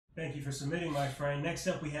Thank you for submitting, my friend. Next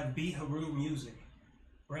up, we have B. Haru Music.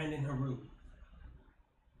 Brandon Haru.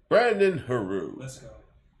 Brandon Haru. Let's go.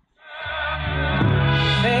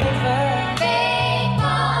 Faithful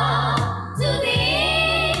to the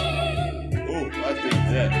end. Oh, I think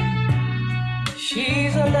that.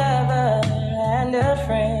 She's a lover and a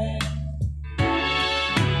friend.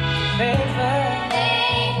 Faithful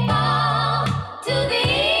to the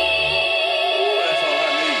end. That's all I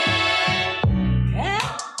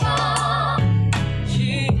need.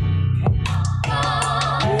 She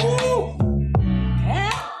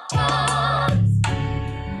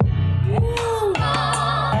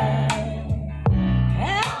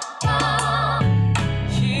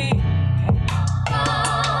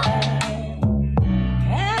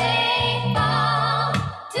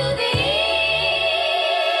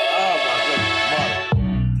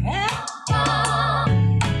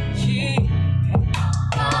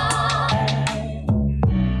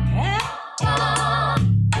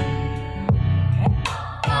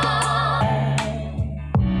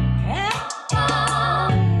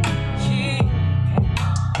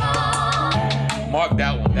Mark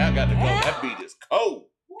that one. That got to go. That beat is cold.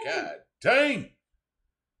 God dang.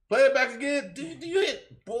 Play it back again. Do you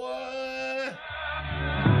hit? Boy.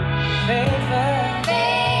 faithful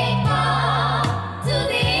to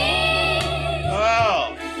the end.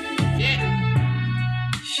 Oh, shit.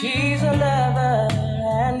 She's a lover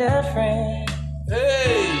and a friend.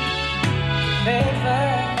 Hey.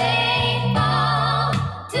 Faithful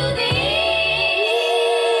to the end.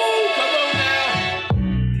 Come on now.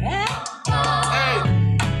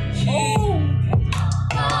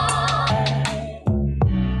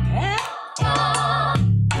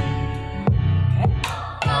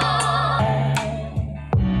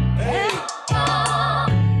 Hey.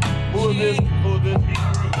 Who is this?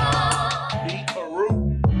 Beat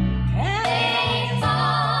Haru.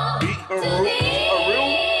 Beat Haru.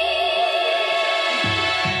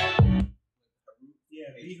 Yeah,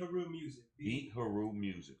 B. Haru Music. Beat Haru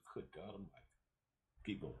Music. Good God Almighty.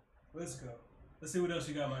 Keep going. Let's go. Let's see what else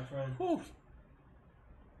you got, my friend. Whew.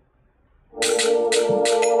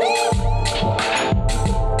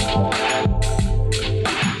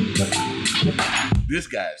 This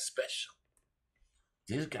guy is special.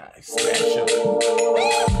 This guy is special.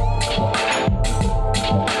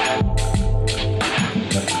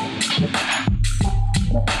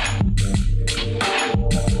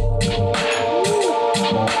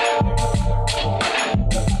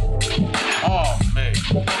 Oh man,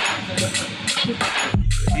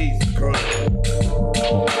 he's good.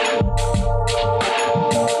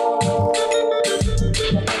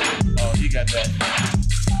 Oh, he got that.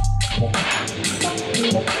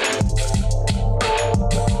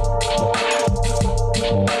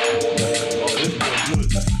 Oh, this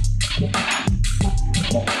is good.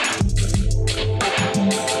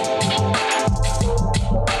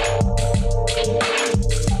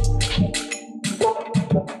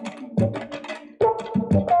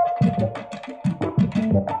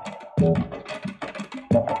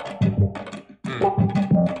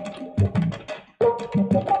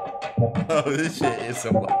 Oh, this shit is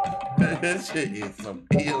some. This shit is some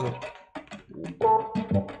ill.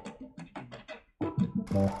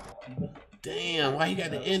 Damn, why you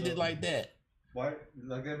got to end it like that? Why?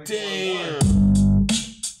 Like that makes Damn.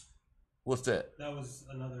 What's that? That was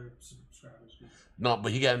another subscriber. No,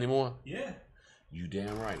 but he got any more? Yeah. You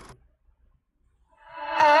damn right.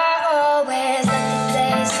 I always let the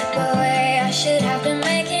day slip away. I should have been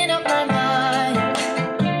making up my mind.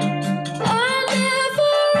 I never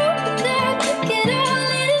wrote that, took it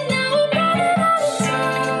all in, and now I'm running out of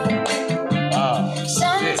time. Wow.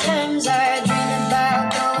 Sometimes I dream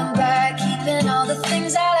about going back, keeping all the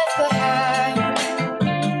things I left behind.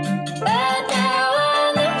 But now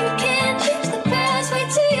I know you can't change the past. Way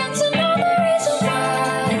too young to know the reason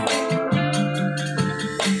why.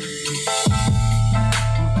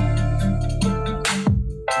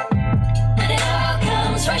 And it all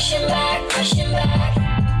comes rushing back, rushing back.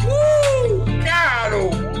 Woo! God,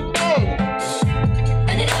 oh,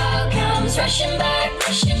 And it all comes rushing back,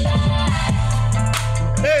 rushing back.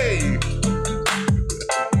 hey!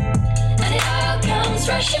 And it all comes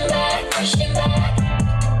rushing back, rushing back.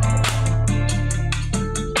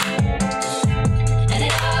 And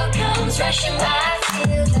it all comes rushing back. I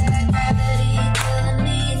feel that gravity pulling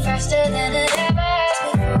me faster than it ever has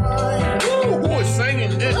before. Woo, who is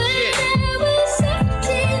singing this When shit? I was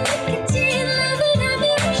 17, nicotine, loving at me,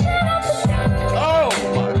 rushing up the door. Oh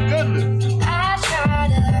my goodness! I try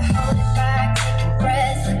to hold it back, take a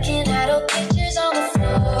breath, looking at old pictures on the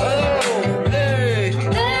floor. Oh, hey!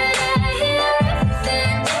 But I hear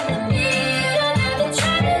everything telling me you don't have to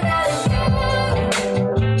try to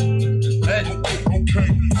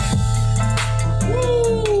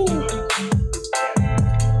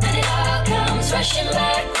rushing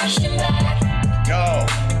back, rushing back. Yo,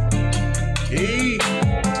 he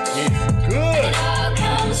is good. It all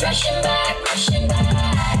comes rushing back, rushing